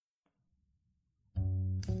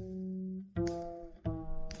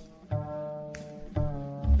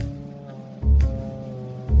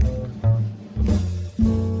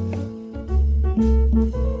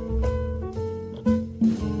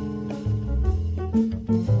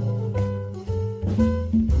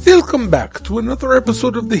Welcome back to another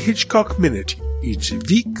episode of the Hitchcock Minute. Each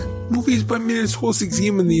week, Movies by Minutes hosts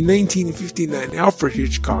examine the 1959 Alfred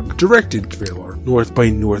Hitchcock directed thriller North by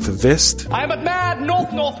Northwest. I am at mad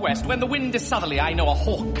north-northwest. When the wind is southerly, I know a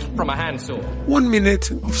hawk from a handsaw. 1 minute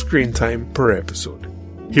of screen time per episode.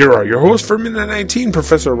 Here are your hosts for Minute 19,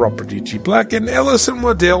 Professor Robert E.G. Black and Alison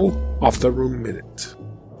Waddell of the Room Minute.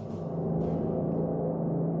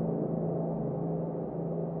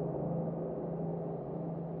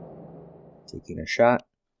 Taking a shot.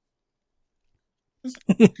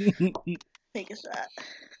 Take a shot.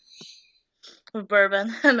 With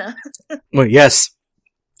bourbon. No. Well, yes.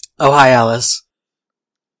 Oh, hi, Alice.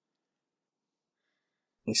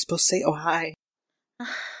 You're supposed to say, oh, hi.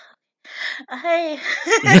 Hey.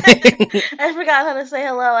 I forgot how to say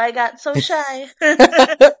hello. I got so shy.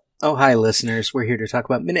 Oh, hi, listeners. We're here to talk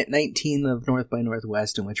about Minute 19 of North by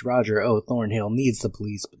Northwest, in which Roger O. Thornhill needs the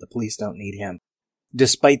police, but the police don't need him.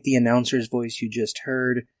 Despite the announcer's voice you just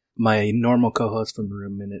heard, my normal co-host from the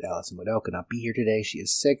Room Minute, Alison Waddell, could not be here today. She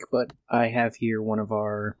is sick, but I have here one of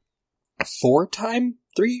our four-time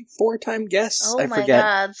guests. Oh I my forget.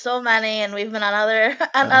 god, so many, and we've been on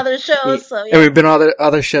other shows, so yeah. And we've been on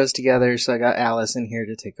other shows together, so I got Alice in here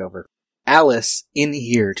to take over. Alice in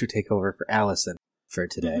here to take over for Allison for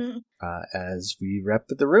today, as we wrap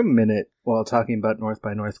the Room Minute while talking about North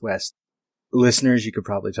by Northwest. Listeners, you could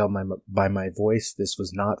probably tell by my voice, this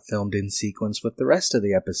was not filmed in sequence with the rest of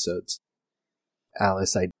the episodes.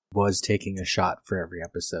 Alice, I was taking a shot for every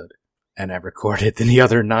episode, and I recorded the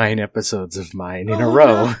other 9 episodes of mine in a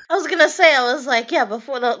row. No. I was gonna say, I was like, yeah,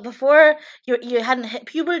 before you hadn't hit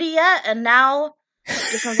puberty yet, and now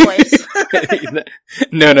different voice.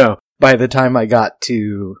 No. By the time I got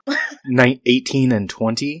to 18 and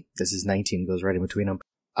 20, this is 19, goes right in between them.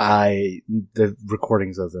 The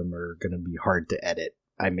recordings of them are going to be hard to edit.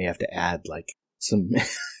 I may have to add some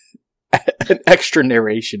an extra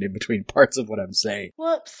narration in between parts of what I'm saying.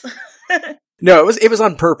 Whoops. No, it was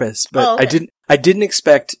on purpose, but okay. I didn't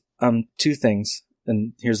expect 2 things,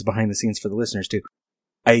 and here's the behind the scenes for the listeners too.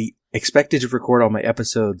 I expected to record all my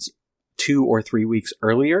episodes 2 or 3 weeks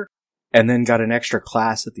earlier, and then got an extra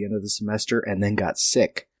class at the end of the semester, and then got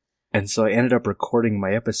sick. And so I ended up recording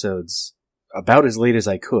my episodes about as late as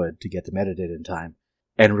I could to get them edited in time,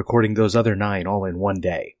 and recording those other 9 all in one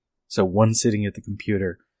day. So one sitting at the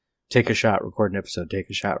computer, take a shot, record an episode, take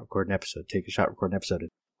a shot, record an episode, take a shot, record an episode. And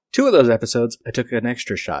 2 of those episodes, I took an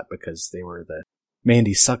extra shot because they were the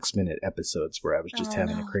Mandy Sucks Minute episodes where I was just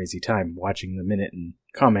having a crazy time watching the minute and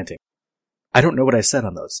commenting. I don't know what I said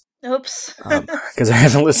on those. Oops. Because I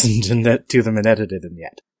haven't listened to them and edited them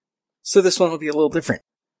yet. So this one will be a little different.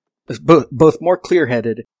 Both more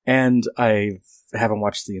clear-headed, and I haven't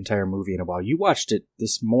watched the entire movie in a while. You watched it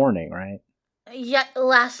this morning, right? Yeah,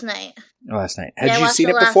 last night. Last night. Had you seen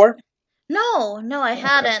it before? No, I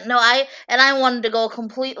hadn't. No, I wanted to go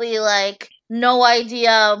completely, no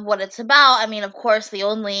idea what it's about. I mean, of course, the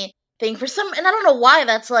only thing and I don't know why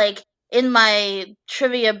that's, in my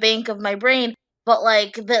trivia bank of my brain, but,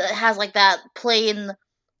 that has, that plain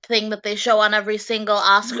thing that they show on every single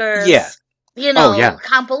Oscars. Yeah.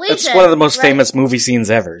 Compilation. It's one of the most famous movie scenes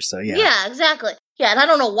ever, so yeah. Yeah, exactly. Yeah, and I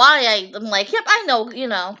don't know why I'm like, yep, I know,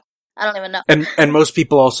 I don't even know. And most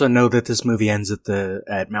people also know that this movie ends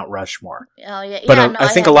at Mount Rushmore. Oh, yeah. But I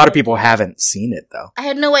think a lot of people haven't seen it, though. I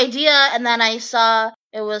had no idea, and then I saw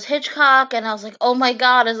it was Hitchcock, and I was like, oh my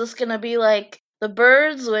god, is this gonna be like The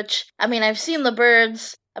Birds? Which, I mean, I've seen The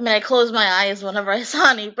Birds. I mean, I closed my eyes whenever I saw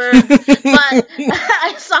any birds, but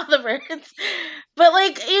I saw The Birds. But,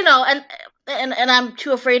 and I'm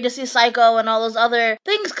too afraid to see Psycho and all those other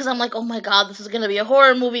things, because I'm like, oh my god, this is going to be a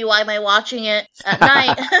horror movie, why am I watching it at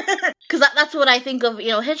night? Because that's what I think of,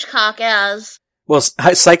 Hitchcock as. Well,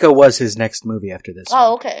 Psycho was his next movie after this one.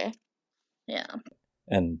 Oh, okay. Yeah.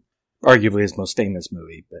 And arguably his most famous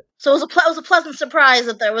movie, but... So it was a pleasant surprise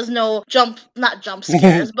that there was no not jump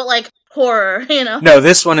scares, but, horror, No,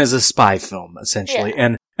 this one is a spy film, essentially,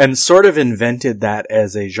 yeah. and sort of invented that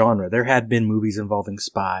as a genre. There had been movies involving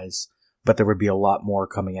spies, but there would be a lot more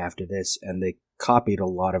coming after this, and they copied a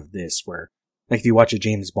lot of this, where, if you watch a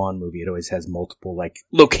James Bond movie, it always has multiple,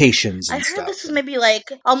 locations and stuff. I heard this is maybe,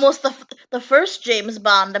 almost the first James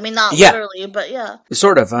Bond. I mean, not literally, but yeah.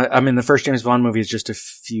 Sort of. I mean, the first James Bond movie is just a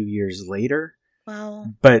few years later. Wow.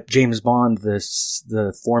 But James Bond,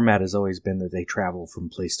 the format has always been that they travel from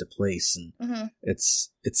place to place, and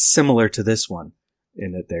it's similar to this one,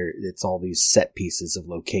 in that it's all these set pieces of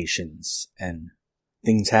locations and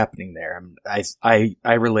things happening there.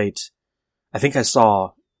 I relate. I think I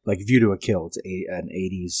saw View to a Kill. It's an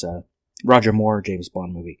 80s Roger Moore James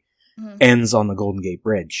Bond movie. Ends on the Golden Gate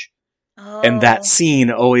Bridge, Oh. And that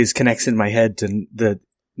scene always connects in my head to the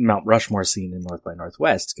Mount Rushmore scene in North by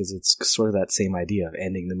Northwest, because it's sort of that same idea of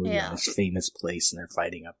ending the movie on this famous place and they're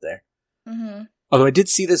fighting up there. Mm-hmm. Although I did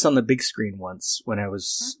see this on the big screen once when I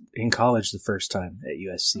was in college the first time at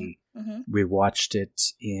USC. Mm-hmm. We watched it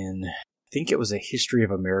in, I think it was a History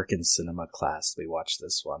of American Cinema class. We watched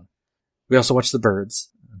this one. We also watched The Birds.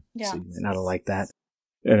 Yeah. So you might not like that.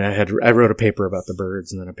 And I wrote a paper about The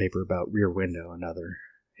Birds and then a paper about Rear Window, another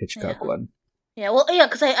Hitchcock one. Yeah, well, yeah,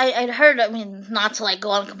 because I'd heard, I mean, not to, like, go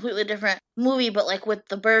on a completely different movie, but, like, with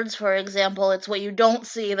The Birds, for example, it's what you don't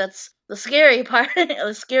see that's the scary part,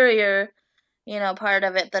 the scarier, part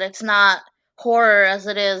of it, that it's not horror as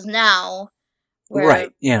it is now, where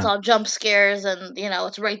Right, yeah. it's all jump scares and,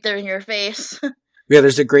 it's right there in your face. Yeah,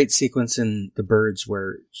 there's a great sequence in The Birds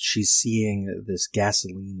where she's seeing this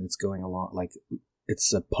gasoline that's going along, like,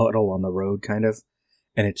 it's a puddle on the road, kind of.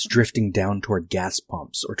 And it's drifting down toward gas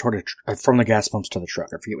pumps, or from the gas pumps to the truck.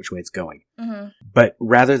 I forget which way it's going. Mm-hmm. But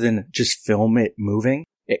rather than just film it moving,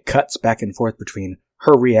 it cuts back and forth between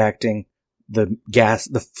her reacting, the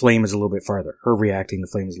flame is a little bit farther. Her reacting, the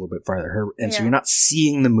flame is a little bit farther. So you're not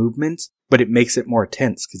seeing the movement, but it makes it more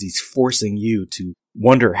tense because he's forcing you to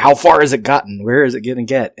wonder, how far has it gotten? Where is it going to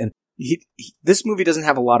get? And this movie doesn't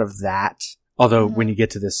have a lot of that. Although when you get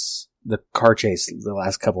to the car chase, the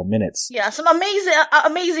last couple minutes. Yeah, some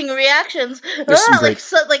amazing reactions. There's some great,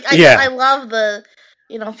 I love the,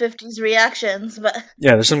 50s reactions, but.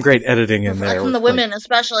 Yeah, there's some great editing in there. From the women,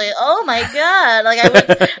 especially. Oh my god. Like,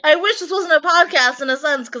 I wish this wasn't a podcast in a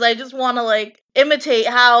sense, because I just want to, imitate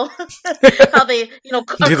how they, are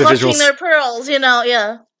clutching their pearls,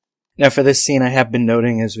 yeah. Now, for this scene, I have been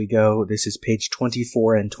noting as we go, this is page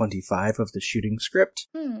 24 and 25 of the shooting script.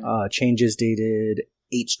 Changes dated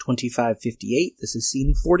H2558. This is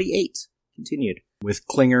scene 48. Continued. With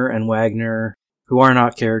Klinger and Wagner, who are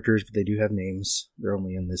not characters, but they do have names. They're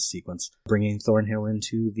only in this sequence. Bringing Thornhill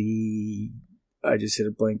into I just hit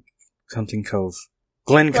a blank, something Cove.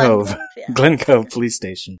 Glen Cove. Yeah. Glen Cove Police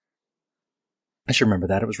Station. I should remember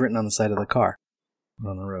that. It was written on the side of the car.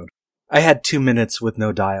 On the road. I had 2 minutes with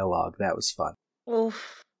no dialogue. That was fun.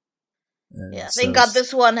 Oof. Yeah, thank God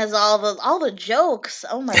this one has all the jokes.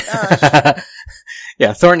 Oh my gosh.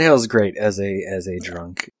 Yeah, Thornhill's great as a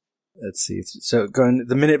drunk. Let's see. So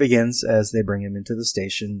the minute begins as they bring him into the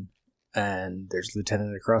station, and there's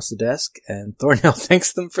Lieutenant across the desk, and Thornhill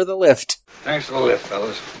thanks them for the lift. Thanks for the lift,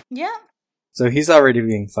 fellas. Yeah. So he's already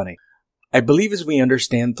being funny. I believe as we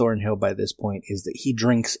understand Thornhill by this point is that he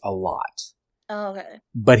drinks a lot. Oh, okay.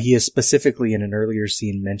 But he has specifically in an earlier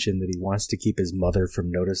scene mentioned that he wants to keep his mother from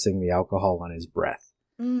noticing the alcohol on his breath.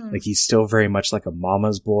 Like he's still very much like a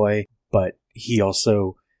mama's boy, but he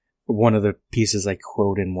also, one of the pieces I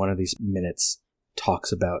quote in one of these minutes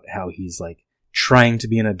talks about how he's like trying to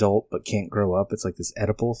be an adult but can't grow up. It's like this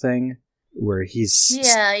Oedipal thing where he's...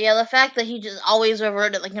 Yeah, the fact that he just always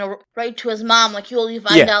reverted, right to his mom, you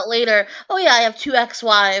find out later, oh yeah, I have 2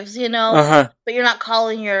 ex-wives, Uh-huh. But you're not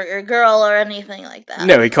calling your girl or anything like that.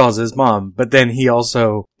 No, he calls his mom, but then he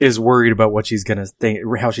also is worried about what she's gonna think,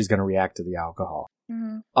 how she's gonna react to the alcohol.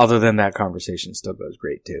 Mm-hmm. Other than that, conversation still goes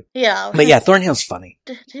great too. Yeah. But yeah, Thornhill's funny.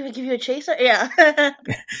 Did we give you a chaser? Yeah.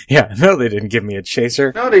 Yeah, no, they didn't give me a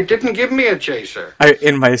chaser. No, they didn't give me a chaser.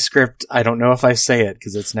 In my script, I don't know if I say it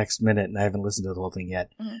because it's next minute and I haven't listened to the whole thing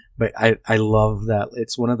yet. Mm-hmm. But I love that.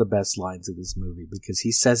 It's one of the best lines of this movie because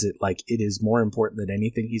he says it like it is more important than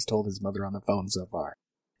anything he's told his mother on the phone so far.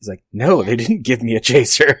 He's like, no, they didn't give me a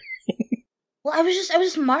chaser. Well, I was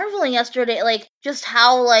just marveling yesterday, just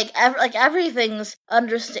how, everything's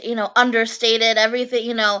understated,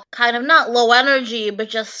 everything, kind of not low energy, but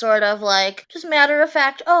just sort of, just matter of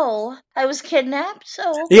fact, oh, I was kidnapped,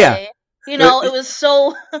 so okay. Yeah. It was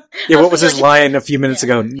so... Yeah, what was his line a few minutes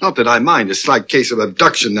ago? Not that I mind a slight case of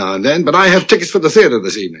abduction now and then, but I have tickets for the theater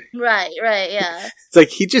this evening. Right, yeah. It's like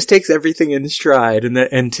he just takes everything in stride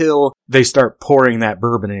until they start pouring that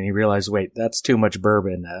bourbon and he realizes, wait, that's too much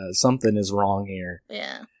bourbon. Something is wrong here.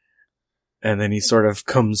 Yeah. And then he sort of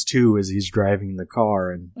comes to as he's driving the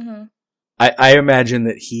car. And I imagine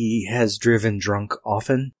that he has driven drunk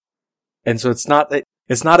often. And so it's not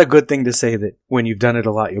a good thing to say that when you've done it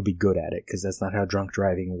a lot, you'll be good at it, because that's not how drunk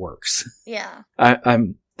driving works. Yeah.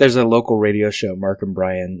 There's a local radio show, Mark and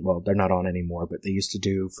Brian, well, they're not on anymore, but they used to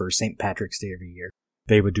do for St. Patrick's Day every year.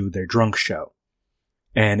 They would do their drunk show.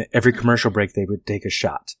 And every commercial break, they would take a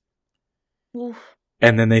shot. Oof.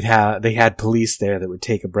 And then they had police there that would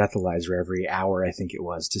take a breathalyzer every hour, I think it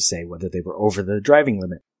was, to say whether they were over the driving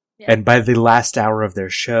limit. Yeah. And by the last hour of their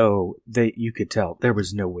show, you could tell there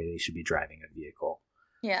was no way they should be driving a vehicle.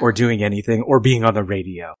 Yeah. Or doing anything, or being on the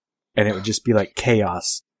radio. And it would just be like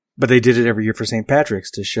chaos. But they did it every year for St.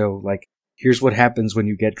 Patrick's to show, like, here's what happens when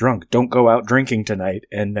you get drunk. Don't go out drinking tonight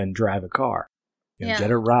and then drive a car.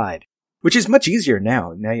 Get a ride. Which is much easier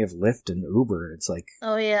now. Now you have Lyft and Uber, and it's like,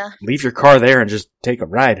 oh yeah, leave your car there and just take a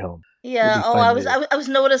ride home. Yeah. Oh, I was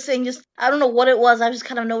noticing. Just I don't know what it was. I was just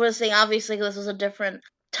kind of noticing. Obviously, this was a different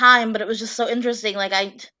time, but it was just so interesting. Like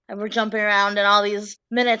I were jumping around in all these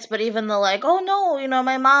minutes, but even the like, oh no,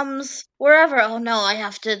 my mom's wherever. Oh no, I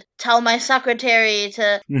have to tell my secretary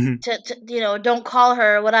to don't call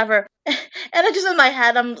her or whatever. And it just in my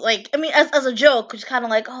head, I'm like, I mean, as a joke, it's kind of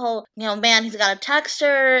like, oh, man, he's got to text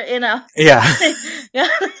her, Yeah. Yeah.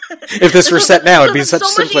 If this were set now, it'd be such a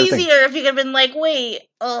so much simpler easier thing. if you could have been like, wait,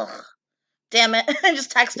 damn it, I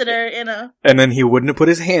just texted her, And then he wouldn't have put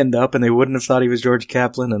his hand up, and they wouldn't have thought he was George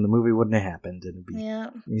Kaplan, and the movie wouldn't have happened. It'd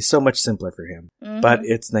be so much simpler for him. Mm-hmm. But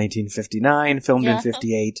it's 1959, filmed in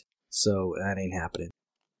 58, so that ain't happening.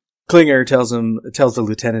 Klinger tells the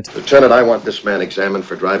lieutenant, Lieutenant, I want this man examined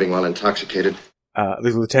for driving while intoxicated.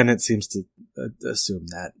 The lieutenant seems to assume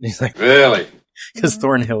that. He's like, Really? Because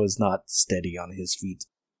Thornhill is not steady on his feet.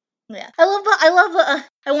 Yeah, I love.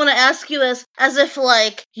 I want to ask you this as if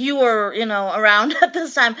like you were, around at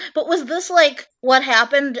this time. But was this like what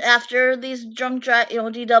happened after these drunk drive,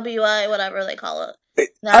 DWI, whatever they call it?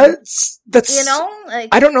 That's like,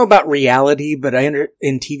 I don't know about reality, but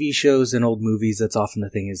in TV shows and old movies, that's often the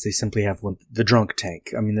thing is they simply have the drunk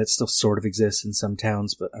tank. I mean, that still sort of exists in some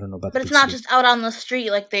towns, but I don't know about. But it's not just out on the street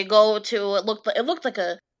like they go to. It looked like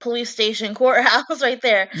a police station courthouse right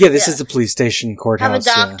there. Yeah, this is a police station courthouse.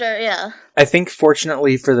 Have a doctor, yeah. I think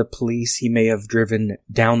fortunately for the police, he may have driven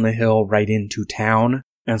down the hill right into town.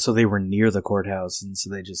 And so they were near the courthouse, and so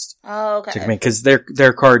they just took him in. Because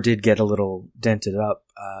their car did get a little dented up,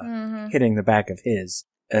 hitting the back of his.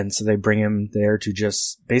 And so they bring him there to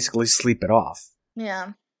just basically sleep it off.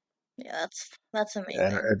 Yeah. Yeah, that's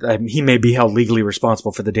amazing. He may be held legally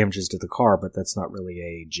responsible for the damages to the car, but that's not really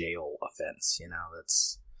a jail offense,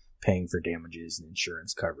 That's paying for damages and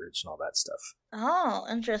insurance coverage and all that stuff. Oh,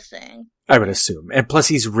 interesting. I would assume. And plus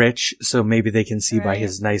he's rich, so maybe they can see by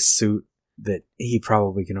his nice suit that he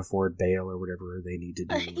probably can afford bail or whatever they need to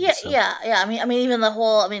do. Yeah. I mean, even the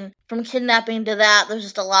whole, from kidnapping to that, there's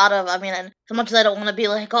just a lot of, and so much as I don't want to be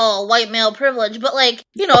like, oh, white male privilege, but like,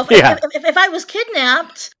 if I was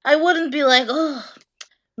kidnapped, I wouldn't be like, oh,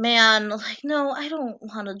 man, like, no, I don't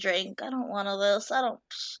want to drink. I don't want to this.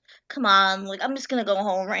 Come on, like, I'm just gonna go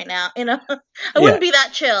home right now, I wouldn't be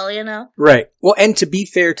that chill, Right. Well, and to be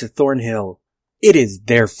fair to Thornhill, it is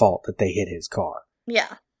their fault that they hit his car.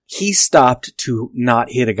 Yeah. He stopped to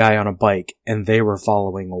not hit a guy on a bike, and they were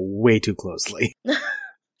following way too closely.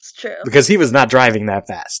 It's true. Because he was not driving that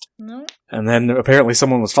fast. No. And then apparently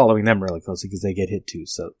someone was following them really closely because they get hit too.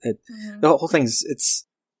 So the whole thing's, it's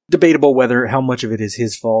debatable how much of it is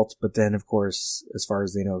his fault, but then of course, as far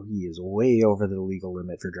as they know, he is way over the legal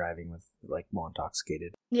limit for driving while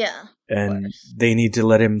intoxicated. Yeah. And they need to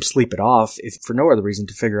let him sleep it off, if for no other reason,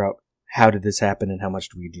 to figure out how did this happen and how much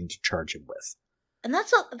do we need to charge him with. And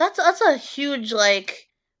that's a huge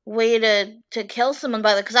way to kill someone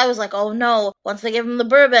by because I was like, oh no, once they give him the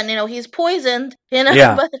bourbon, he's poisoned,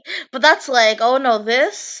 Yeah. but that's like, oh no,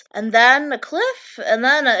 this and then a cliff and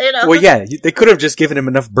then Well, yeah, they could have just given him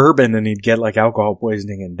enough bourbon and he'd get alcohol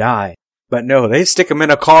poisoning and die. But no, they stick him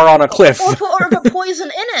in a car on a cliff. Or put poison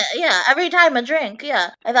in it, yeah, every time a drink,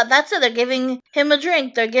 yeah. I thought that's it, they're giving him a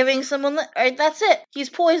drink, they're giving someone, right, that's it,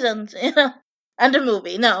 he's poisoned, And a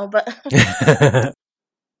movie, no, but...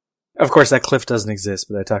 Of course, that cliff doesn't exist,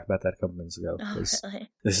 but I talked about that a couple minutes ago. Oh, really?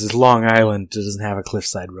 This is Long Island. It doesn't have a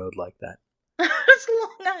cliffside road like that. It's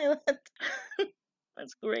Long Island.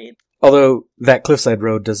 That's great. Although, that cliffside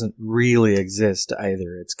road doesn't really exist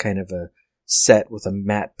either. It's kind of a set with a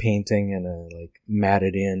matte painting and a,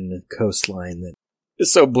 matted in coastline that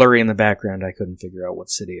is so blurry in the background I couldn't figure out what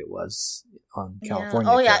city it was on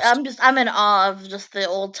California. Oh yeah, coast. I'm in awe of just the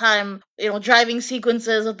old time, driving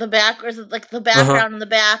sequences with the back, or is it the background in the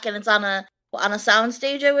back, and it's on a sound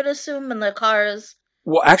stage, I would assume, and the cars.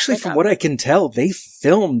 Well, actually, from what I can tell, they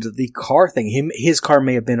filmed the car thing. His car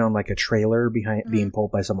may have been on a trailer behind being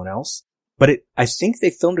pulled by someone else, but I think they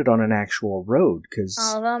filmed it on an actual road because.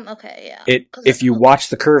 All of them, okay, yeah. If you watch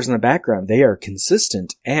the curves in the background, they are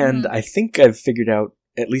consistent, and I think I've figured out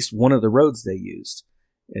at least one of the roads they used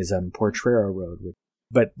is Potrero Road,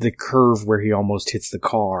 but the curve where he almost hits the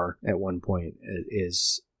car at one point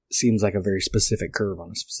seems like a very specific curve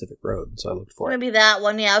on a specific road, so I looked for it. Maybe that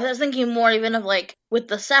one, yeah. I was thinking more even of with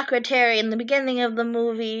the secretary in the beginning of the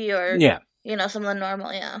movie, or some of the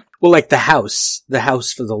normal, yeah. Well, the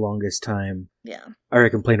house for the longest time. Yeah. I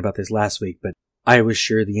already complained about this last week, but I was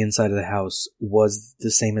sure the inside of the house was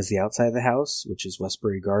the same as the outside of the house, which is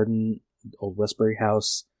Westbury Garden, old Westbury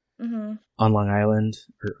House on Long Island.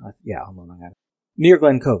 On Long Island. Near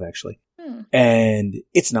Glen Cove, actually. And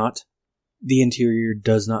it's not. The interior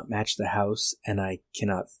does not match the house, and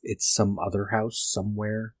it's some other house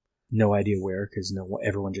somewhere. No idea where, because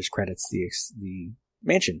everyone just credits the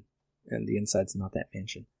mansion, and the inside's not that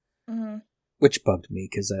mansion. Which bugged me,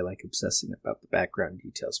 because I like obsessing about the background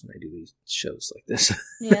details when I do these shows like this.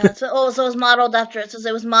 Yeah, so it was modeled after, it says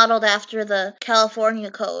it was modeled after the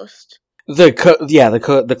California coast. The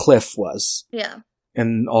cliff was. Yeah.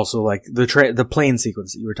 And also, like, the plane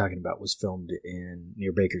sequence that you were talking about was filmed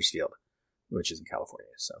near Bakersfield, which is in California,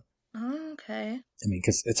 so. Oh, okay. I mean,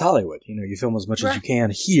 because it's Hollywood, you film as much as you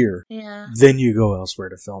can here, then you go elsewhere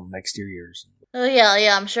to film exteriors. Oh,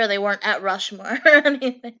 yeah, I'm sure they weren't at Rushmore or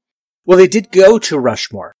anything. Well, they did go to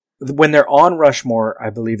Rushmore. When they're on Rushmore, I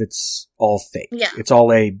believe it's all fake. Yeah. It's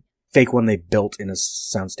all a fake one they built in a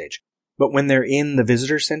soundstage. But when they're in the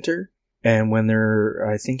visitor center, and when they're,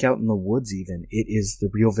 I think, out in the woods even, it is the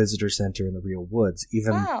real visitor center in the real woods.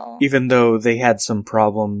 Even though they had some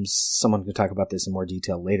problems, someone could talk about this in more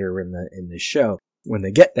detail later in the show, when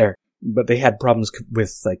they get there. But they had problems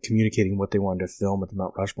with, like, communicating what they wanted to film at the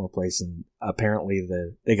Mount Rushmore place, and apparently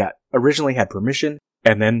they originally had permission,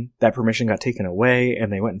 and then that permission got taken away,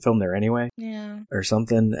 and they went and filmed there anyway. Yeah. Or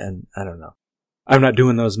something, and I don't know. I'm not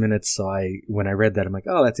doing those minutes, so when I read that, I'm like,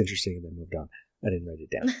 oh, that's interesting, and then moved on. I didn't write it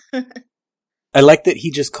down. I like that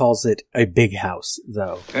he just calls it a big house,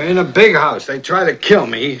 though. In a big house. They try to kill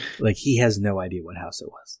me. Like, he has no idea what house it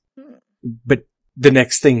was. But the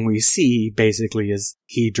next thing we see, basically, is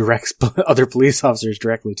he directs other police officers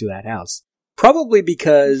directly to that house. Probably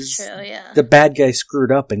because the bad guy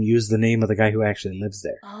screwed up and used the name of the guy who actually lives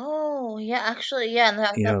there. Oh, yeah, actually, yeah. And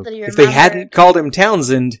that he if they hadn't called him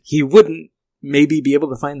Townsend, he wouldn't maybe be able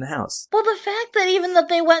to find the house. Well, the fact that even that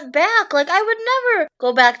they went back, like, I would never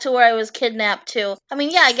go back to where I was kidnapped to. I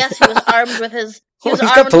mean, yeah, I guess he was armed with his... He's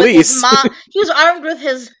got police. He was armed with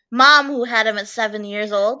his mom, who had him at 7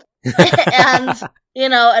 years old.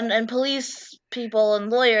 And, and police people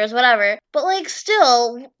and lawyers, whatever. But, like,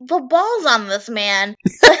 still, the balls on this man.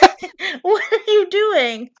 What are you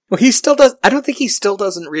doing? Well, he still does. I don't think he still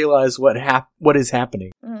doesn't realize what is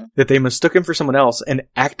happening. That they mistook him for someone else and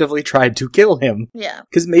actively tried to kill him. Yeah.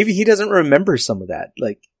 Because maybe he doesn't remember some of that.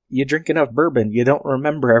 Like, you drink enough bourbon, you don't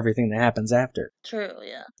remember everything that happens after. True,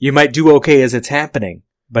 yeah. You might do okay as it's happening,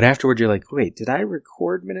 but afterward you're like, wait, did I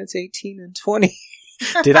record minutes 18 and 20?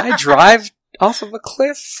 Did I drive off of a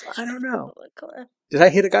cliff? I don't know. Did I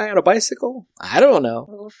hit a guy on a bicycle? I don't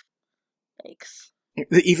know. Oof. Yikes.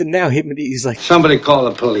 Even now, he's like... Somebody call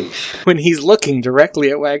the police. When he's looking directly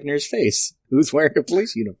at Wagner's face, who's wearing a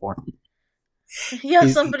police uniform. Yeah,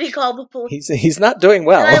 somebody called the police. He's not doing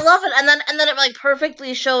well. And I love it. And then it, like,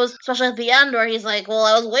 perfectly shows, especially at the end, where he's like, well,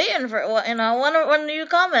 I was waiting for, when are you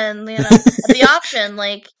coming? At the auction,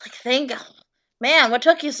 like thank God. Man, what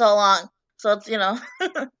took you so long? So it's,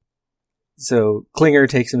 So Klinger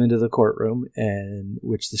takes him into the courtroom,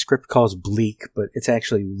 which the script calls bleak, but it's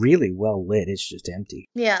actually really well lit. It's just empty.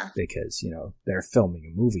 Yeah. Because, they're filming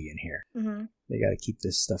a movie in here. Mm-hmm. They gotta keep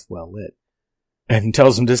this stuff well lit. And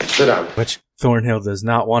tells him to sit down. Which Thornhill does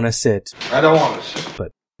not want to sit. I don't want to sit.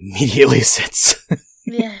 But immediately sits.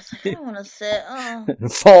 Yeah, it's like, I don't want to sit. Oh.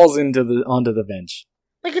 And falls onto the bench.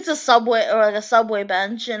 Like it's a subway, or like a subway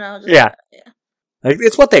bench, Just, yeah. Like,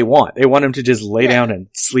 it's what they want. They want him to just lay down and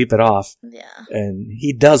sleep it off. Yeah. And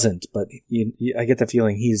he doesn't, but I get the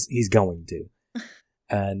feeling he's going to.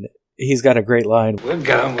 And he's got a great line. We'll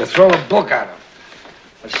get him. We'll throw a book at him.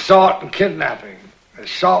 Assault and kidnapping.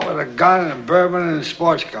 Assault with a gun and bourbon and a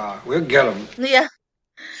sports car. We'll get him. Yeah.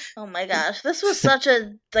 Oh my gosh. This was such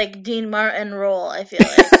a, like, Dean Martin role, I feel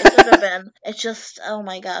like. It should have been. It's just, oh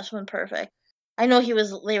my gosh, went perfect. I know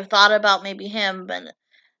they thought about maybe him, but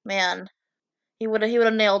man... He would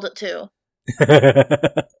have nailed it too.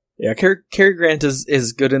 Yeah, Cary Grant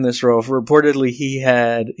is good in this role. Reportedly,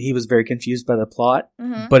 he was very confused by the plot,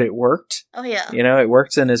 but it worked. Oh yeah, it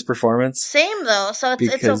worked in his performance. Same though, so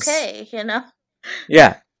it's okay,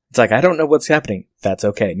 Yeah, it's like I don't know what's happening. That's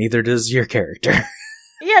okay. Neither does your character.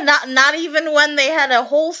 Yeah, not even when they had a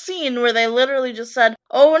whole scene where they literally just said,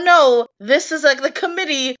 "Oh no, this is like the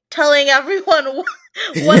committee telling everyone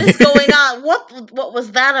what is going on." What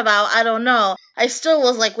was that about? I don't know. I still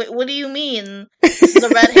was like, "Wait, what do you mean? This is a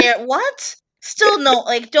red hair? What?" Still no,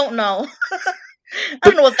 like don't know. I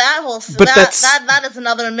don't know what that whole that is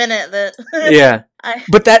another minute that yeah.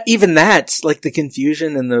 But that's like the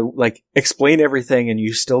confusion and the like explain everything and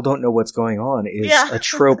you still don't know what's going on is a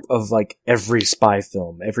trope of like every spy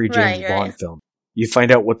film, every James Bond film. you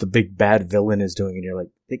find out what the big bad villain is doing, and you're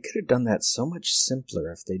like, they could have done that so much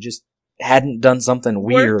simpler if they just hadn't done something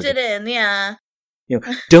weird. Worked it in, yeah.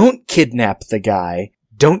 Don't kidnap the guy.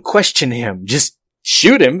 Don't question him. Just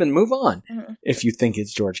shoot him and move on. Mm-hmm. If you think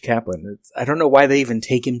it's George Kaplan. I don't know why they even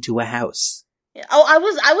take him to a house. Yeah. Oh,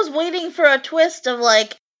 I was waiting for a twist of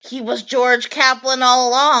like, he was George Kaplan all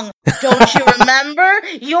along. Don't you remember?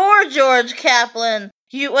 You're George Kaplan.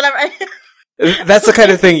 Whatever. That's the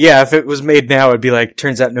kind of thing, yeah, if it was made now, it'd be like,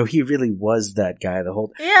 turns out, no, he really was that guy the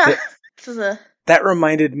whole... Yeah. That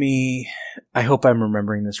reminded me, I hope I'm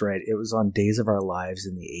remembering this right, it was on Days of Our Lives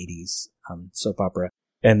in the 80s, soap opera,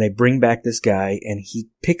 and they bring back this guy, and he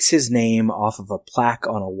picks his name off of a plaque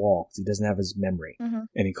on a wall, because he doesn't have his memory,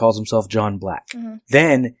 and he calls himself John Black.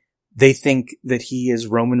 Then, they think that he is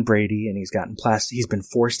Roman Brady, and he's been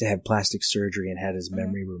forced to have plastic surgery and had his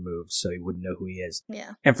memory removed, so he wouldn't know who he is.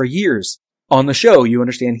 Yeah. And for years, on the show, you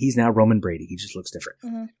understand he's now Roman Brady. He just looks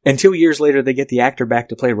different. Until years later, they get the actor back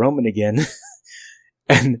to play Roman again.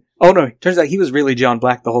 And, oh no, turns out he was really John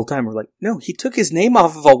Black the whole time. We're like, no, he took his name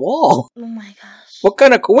off of a wall. Oh my gosh. What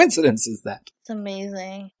kind of coincidence is that? It's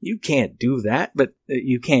amazing. You can't do that, but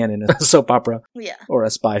you can in a soap opera. Yeah. Or a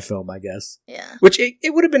spy film, I guess. Yeah. Which,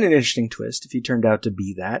 it would have been an interesting twist if he turned out to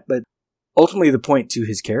be that, but ultimately the point to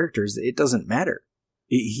his characters, it doesn't matter.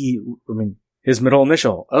 His middle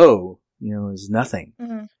initial, is nothing.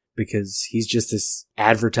 Because he's just this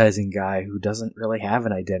advertising guy who doesn't really have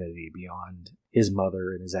an identity beyond his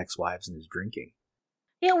mother and his ex-wives and his drinking.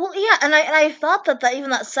 Yeah, well, yeah, and I thought that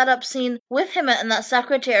even that setup scene with him and that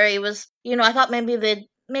secretary was, I thought maybe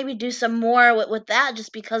they'd do some more with that,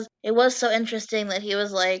 just because it was so interesting that he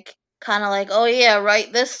was like, kind of like, oh yeah,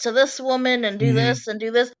 write this to this woman and do this and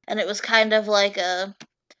do this, and it was kind of like I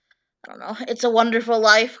don't know, It's a Wonderful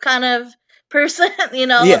Life kind of person, and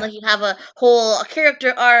like you'd have a whole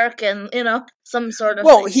character arc and, some sort of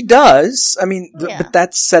thing. He does. But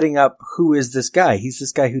that's setting up who is this guy. He's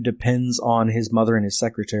this guy who depends on his mother and his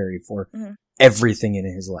secretary for everything in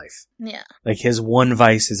his life. Yeah. Like his one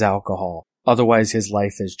vice is alcohol. Otherwise his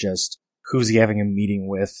life is just, who's he having a meeting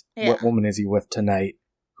with? Yeah. What woman is he with tonight?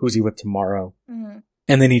 Who's he with tomorrow?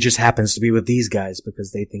 And then he just happens to be with these guys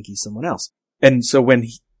because they think he's someone else. And so when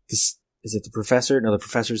is it the professor? No, the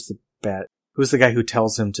professor's the bad. Who's the guy who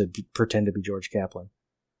tells him to pretend to be George Kaplan?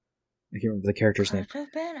 I can't remember the character's name. I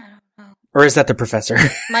don't know. Or is that the professor?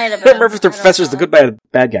 Might have I been. don't remember if the professor's the good bad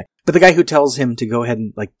guy. But the guy who tells him to go ahead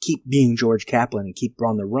and keep being George Kaplan and keep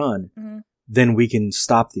on the run, then we can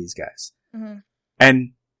stop these guys.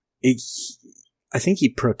 And I think he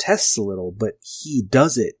protests a little, but he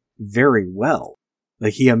does it very well.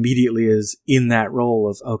 Like he immediately is in that role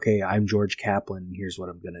of, okay, I'm George Kaplan and here's what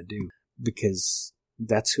I'm gonna do. Because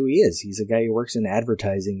that's who he is. He's a guy who works in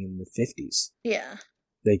advertising in the 50s. Yeah.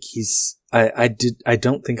 Like I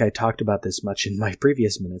don't think I talked about this much in my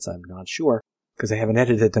previous minutes. I'm not sure because I haven't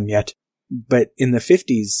edited them yet. But in the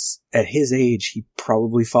 50s, at his age, he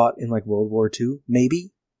probably fought in World War II,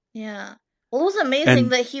 maybe. Yeah. Well, it was amazing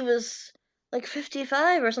that he was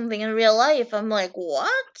 55 or something in real life. I'm like,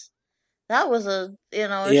 what? That was a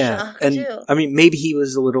shock too. Maybe he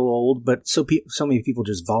was a little old, but so many people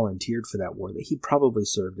just volunteered for that war that he probably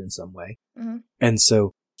served in some way. And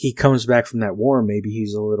so he comes back from that war. Maybe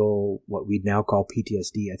he's a little, what we'd now call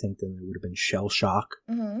PTSD. I think then it would have been shell shock.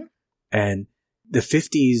 And the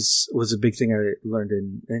 50s was a big thing I learned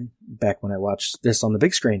in back when I watched this on the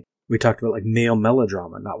big screen. We talked about male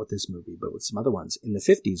melodrama, not with this movie, but with some other ones in the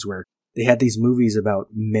 50s where they had these movies about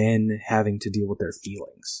men having to deal with their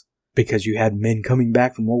feelings. Because you had men coming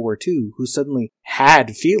back from World War II who suddenly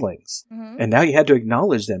had feelings. And now you had to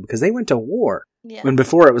acknowledge them because they went to war. Yeah. When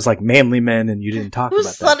before it was manly men and you didn't talk Who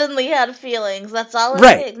about that. suddenly had feelings. That's all it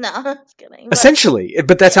Right. takes. No, just kidding. Essentially.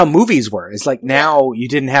 But that's how movies were. It's now you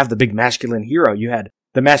didn't have the big masculine hero. You had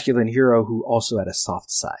the masculine hero who also had a soft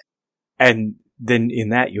side. And then in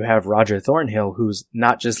that you have Roger Thornhill who's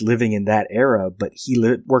not just living in that era, but he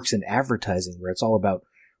works in advertising where it's all about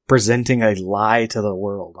presenting a lie to the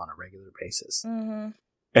world on a regular basis.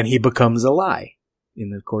 And he becomes a lie in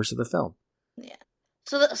the course of the film. Yeah.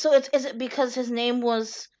 So is it because his name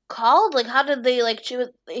was called? How did they choose?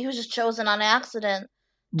 He was just chosen on accident.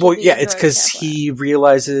 Well, yeah, it's because he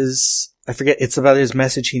realizes, I forget, it's about his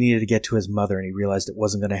message he needed to get to his mother, and he realized it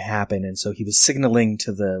wasn't going to happen, and so he was signaling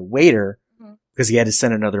to the waiter because he had to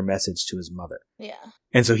send another message to his mother. Yeah.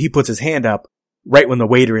 And so he puts his hand up right when the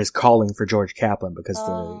waiter is calling for George Kaplan because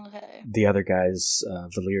the other guys,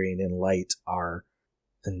 Valerian and Light are,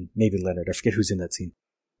 and maybe Leonard, I forget who's in that scene,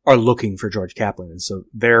 are looking for George Kaplan. And so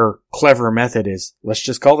their clever method is, let's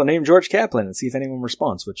just call the name George Kaplan and see if anyone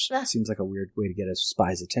responds, which seems like a weird way to get a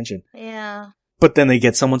spy's attention. Yeah. But then they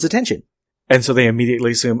get someone's attention. And so they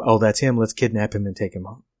immediately assume, oh, that's him. Let's kidnap him and take him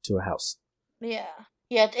to a house. Yeah.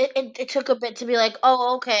 Yeah, it took a bit to be like,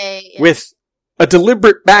 oh, okay. Yeah. With a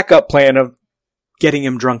deliberate backup plan of getting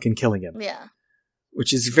him drunk and killing him. Yeah.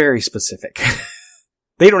 Which is very specific.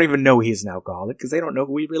 They don't even know he's an alcoholic because they don't know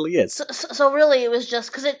who he really is. So really it was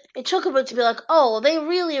just, because it took a bit to be like, oh, they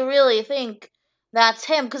really, really think that's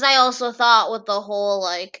him. Because I also thought with the whole,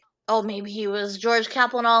 like, oh, maybe he was George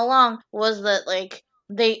Kaplan all along, was that, like,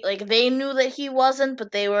 they knew that he wasn't,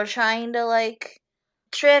 but they were trying to, like,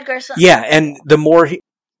 trick or something. Yeah, and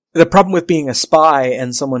the problem with being a spy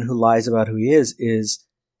and someone who lies about who he is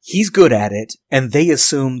he's good at it, and they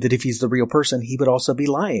assume that if he's the real person, he would also be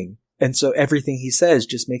lying. And so everything he says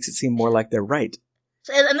just makes it seem more like they're right.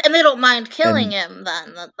 And they don't mind killing him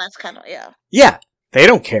then. That's kind of, yeah. Yeah, they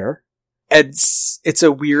don't care. It's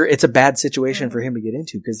a bad situation for him to get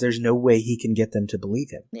into because there's no way he can get them to believe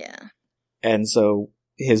him. Yeah. And so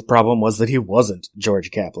his problem was that he wasn't George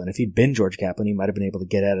Kaplan. If he'd been George Kaplan, he might have been able to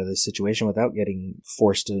get out of this situation without getting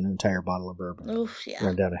forced an entire bottle of bourbon. Oof, yeah.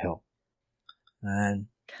 Run down a hill. And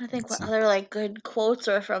I'm trying to think what other, like, good quotes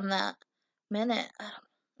are from that minute.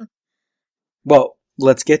 Well,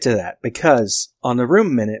 let's get to that, because on the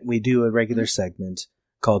Room Minute, we do a regular segment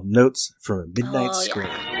called Notes from a Midnight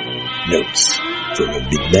Screening. Notes from a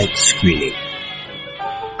Midnight Screening.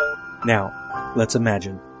 Now, let's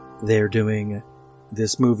imagine they're doing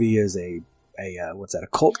this movie as a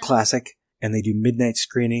cult classic, and they do midnight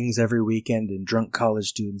screenings every weekend, and drunk college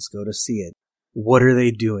students go to see it. What are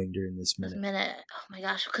they doing during this minute? Oh my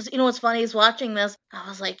gosh. Because you know what's funny is watching this, I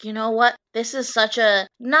was like, you know what? This is such a,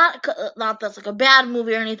 not that's like a bad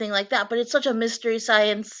movie or anything like that, but it's such a Mystery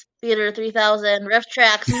Science Theater 3000 Riff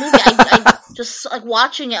Tracks movie. I just, like,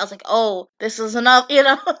 watching it, I was like, oh, this is enough, you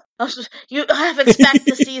know? You have to expect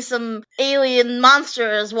to see some alien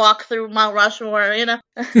monsters walk through Mount Rushmore, you know?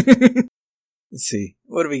 Let's see.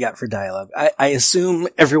 What do we got for dialogue? I assume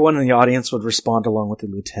everyone in the audience would respond along with the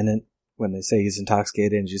lieutenant when they say he's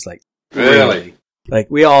intoxicated, and she's like, Really? Like,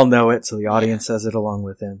 we all know it, so the audience says it along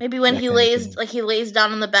with him. Maybe when he lays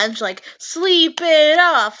down on the bench, like, sleep it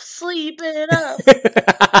off.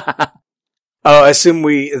 Oh, I assume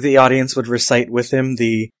the audience would recite with him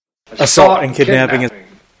the assault and kidnapping,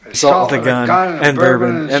 assault with a gun, and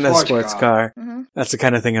bourbon, and a sports car. Mm-hmm. That's the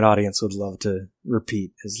kind of thing an audience would love to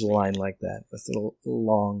repeat, is a line like that, with a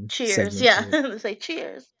long cheers, yeah. They say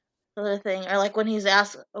cheers. Other thing, or like when he's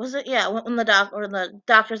asked, was it? Yeah, when the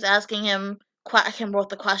doctor's asking him, I can't remember what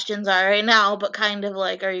the questions are right now, but kind of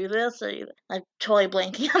like, are you this? Or are you that? I'm totally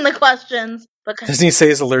blanking on the questions. But doesn't he say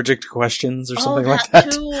he's allergic to questions or something like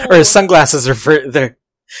that? Too. Or his sunglasses are there.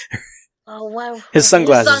 Oh wow! His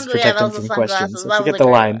sunglasses protect him from questions. I forget the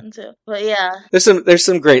line. But yeah, there's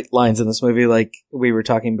some great lines in this movie. Like we were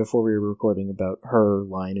talking before we were recording about her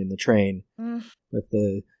line in the train with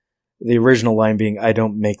the original line being, "I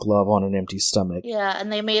don't make love on an empty stomach." Yeah,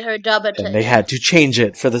 and they made her dub it. And they had to change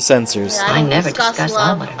it for the censors. Yeah, I never discuss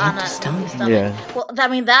love on an empty stomach. Yeah. Well, I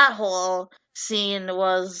mean, that whole scene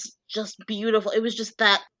was just beautiful. It was just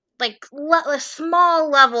that, like, small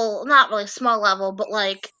level, not really small level, but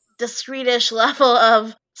like discreetish level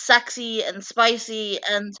of sexy and spicy,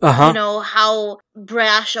 and you know how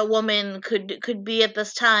brash a woman could be at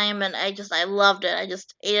this time, and I loved it. I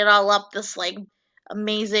just ate it all up. This like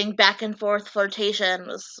amazing back and forth flirtation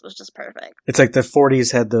was just perfect. It's like the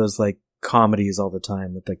 40s had those like comedies all the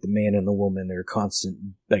time with like the man and the woman, they're constant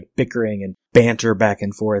like bickering and banter back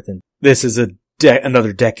and forth, and this is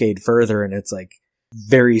another decade further, and it's like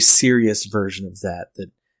very serious version of that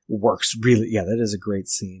works really. Yeah, that is a great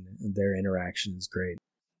scene. Their interaction is great,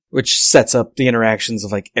 which sets up the interactions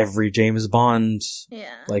of like every James Bond,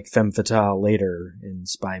 like femme fatale later in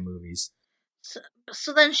spy movies.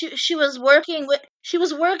 So then she was working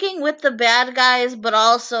with the bad guys, but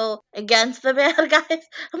also against the bad guys.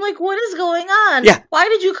 I'm like, what is going on? Yeah. Why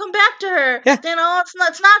did you come back to her? Yeah. You know,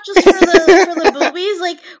 it's not just for the boobies.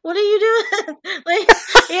 Like, what are you doing? Like,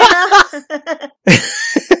 you know,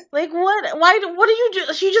 like what? What do you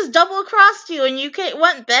do? She just double crossed you, and you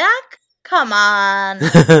went back. Come on.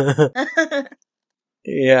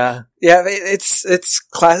 Yeah.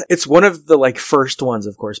 It's one of the like first ones,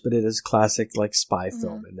 of course, but it is classic like spy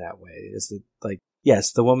film in that way. Is that like,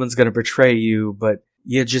 yes, the woman's going to betray you, but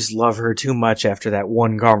you just love her too much after that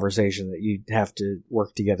one conversation that you have to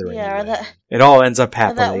work together. Yeah, anyway. It all ends up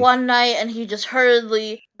happily. That one night, and he just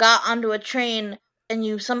hurriedly got onto a train, and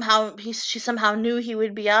she somehow knew he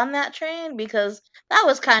would be on that train, because that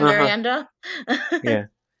was kind of random. Yeah.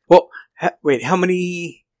 Well, wait, how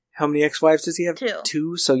many How many ex-wives does he have? 2.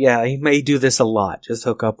 2? So yeah, he may do this a lot. Just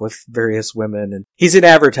hook up with various women. And he's in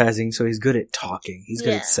advertising, so he's good at talking. He's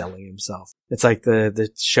good at selling himself. It's like the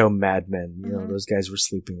show Mad Men. You know, those guys were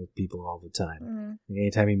sleeping with people all the time.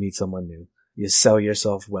 Anytime you meet someone new, you sell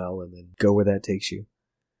yourself well and then go where that takes you.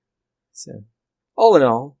 So, all in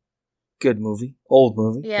all, good movie. Old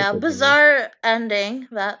movie. Yeah, bizarre ending.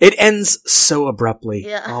 It ends so abruptly.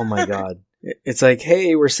 Yeah. Oh my god. It's like,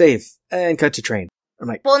 hey, we're safe. And cut to train. I'm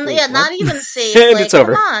like, well, wait, yeah, what? not even safe. And like, it's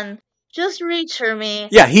over. Come on. Just reach for me.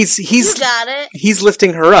 Yeah, he's You got it. He's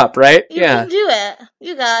lifting her up, right? You can do it.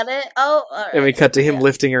 You got it. Oh, all right. And we cut to him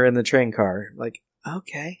lifting her in the train car. Like,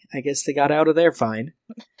 okay, I guess they got out of there fine.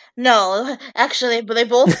 No, actually, but they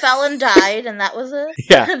both fell and died, and that was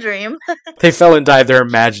a dream. They fell and died. They're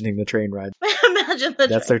imagining the train ride. Imagine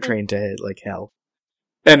That's their train to hit like hell.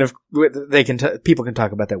 And if they can, people can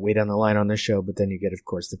talk about that way down the line on this show, but then you get, of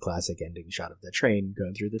course, the classic ending shot of the train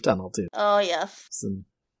going through the tunnel too. Oh yes, some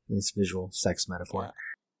nice visual sex metaphor. Yeah.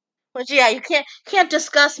 Which you can't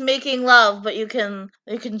discuss making love, but you can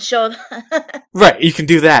show that. Right, you can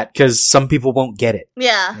do that because some people won't get it.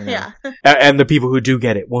 Yeah, you know? yeah. And the people who do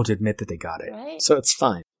get it won't admit that they got it, Right. So it's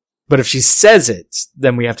fine. But if she says it,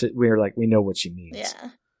 then we know what she means.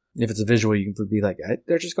 Yeah. If it's a visual, you can be like,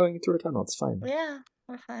 they're just going through a tunnel. It's fine. Yeah,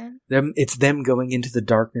 we're fine. It's them going into the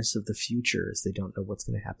darkness of the future as they don't know what's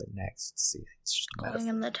going to happen next. See, it's just a going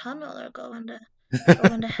in the tunnel or going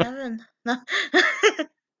to heaven. No.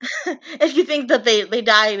 If you think that they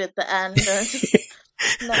died at the end.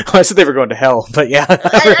 No. Well, I said they were going to hell, but yeah.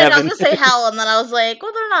 I was going to say hell, and then I was like,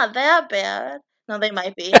 well, they're not that bad. No, they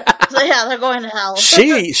might be. So yeah, they're going to hell.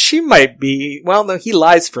 She might be. Well, no, he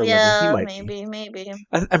lies for a living. Yeah, He might maybe.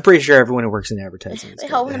 I'm pretty sure everyone who works in advertising is they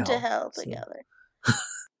going all to went hell, to hell together.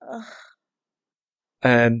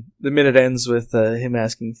 And the minute ends with him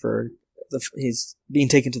asking for he's being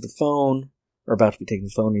taken to the phone, or about to be taken to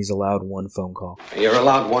the phone. He's allowed one phone call. You're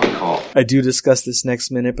allowed one call. I do discuss this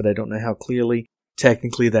next minute, but I don't know how clearly.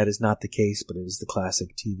 Technically, that is not the case, but it is the classic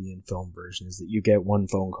TV and film version, is that you get one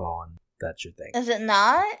phone call and that's your thing. Is it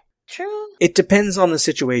not true? It depends on the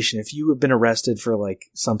situation. If you have been arrested for like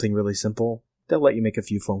something really simple, they'll let you make a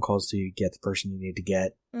few phone calls till you get the person you need to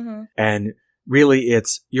get. Mm-hmm. And really,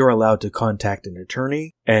 you're allowed to contact an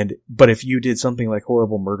attorney. But if you did something like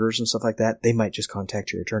horrible murders and stuff like that, they might just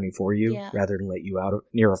contact your attorney for you rather than let you out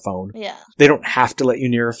near a phone. Yeah. They don't have to let you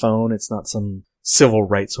near a phone. It's not some civil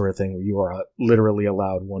rights sort of thing where you are literally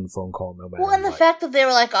allowed one phone call no matter what. Well, and the fact that they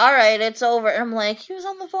were like, all right, it's over. And I'm like, he was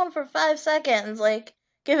on the phone for 5 seconds. Like,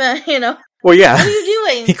 give him, Well, yeah. What are you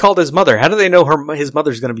doing? He called his mother. How do they know his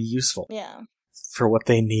mother's going to be useful? Yeah. For what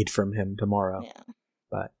they need from him tomorrow. Yeah.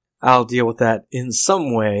 But I'll deal with that in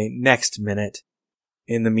some way next minute.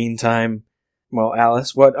 In the meantime, well,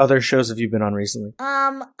 Alice, what other shows have you been on recently?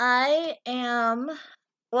 I'm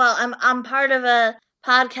part of a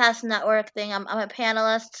podcast network thing. I'm a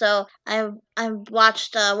panelist, so I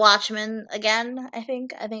watched Watchmen again. I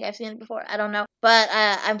think I've seen it before. I don't know, but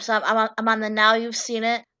I'm on the Now You've Seen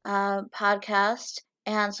It podcast,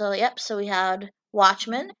 and so so we had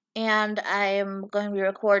Watchmen, and I'm going to be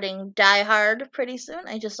recording Die Hard pretty soon.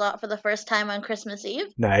 I just saw it for the first time on Christmas Eve.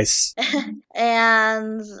 Nice.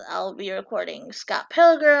 And I'll be recording Scott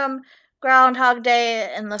Pilgrim, Groundhog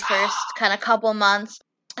Day in the first kind of couple months.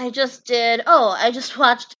 I just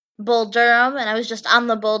watched Bull Durham, and I was just on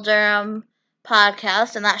the Bull Durham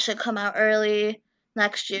podcast, and that should come out early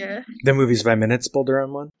next year. The Movies by Minutes Bull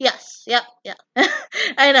Durham one? Yes, yep.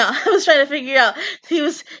 I know. I was trying to figure out. He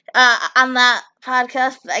was on that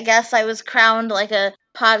podcast. I guess I was crowned like a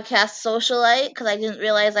podcast socialite because I didn't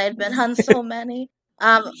realize I had been on so many.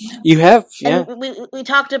 You have, yeah. And we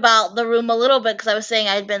talked about The Room a little bit because I was saying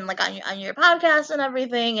I'd been like on your podcast and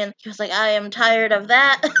everything, and he was like, I am tired of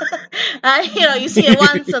that. You see it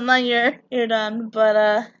once and then you're done.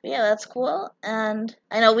 But yeah, that's cool. And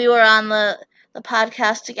I know we were on the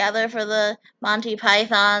podcast together for the Monty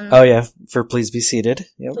Python. Oh yeah, for Please Be Seated.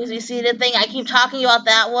 Yep. Please Be Seated thing. I keep talking about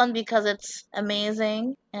that one because it's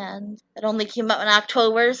amazing, and it only came out in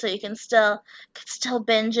October, so you can still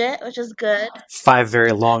binge it, which is good. 5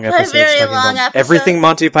 very long episodes. 5 very long episodes. Everything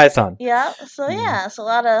Monty Python. Yeah. So yeah, it's a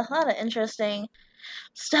lot of interesting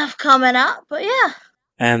stuff coming up. But yeah.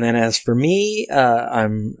 And then as for me,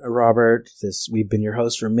 I'm Robert. We've been your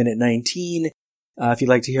host for Minute 19. If you'd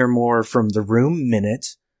like to hear more from The Room Minute,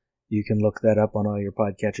 you can look that up on all your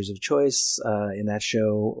podcatchers of choice. In that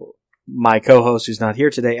show, my co-host, who's not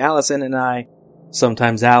here today, Allison, and I,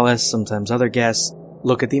 sometimes Alice, sometimes other guests,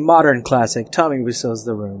 look at the modern classic Tommy Wiseau's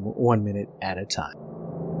The Room 1 minute at a time.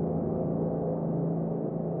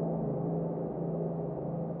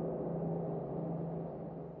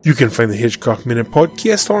 You can find the Hitchcock Minute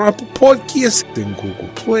podcast on Apple Podcasts, then Google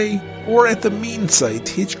Play, or at the main site,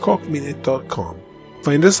 hitchcockminute.com.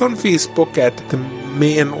 Find us on Facebook at The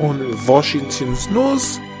Man on Washington's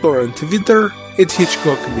Nose, or on Twitter at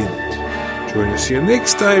Hitchcock Minute. Join us here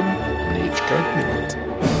next time on Hitchcock Minute.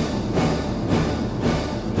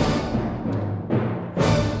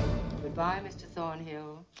 Goodbye, Mr.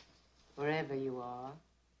 Thornhill, wherever you are.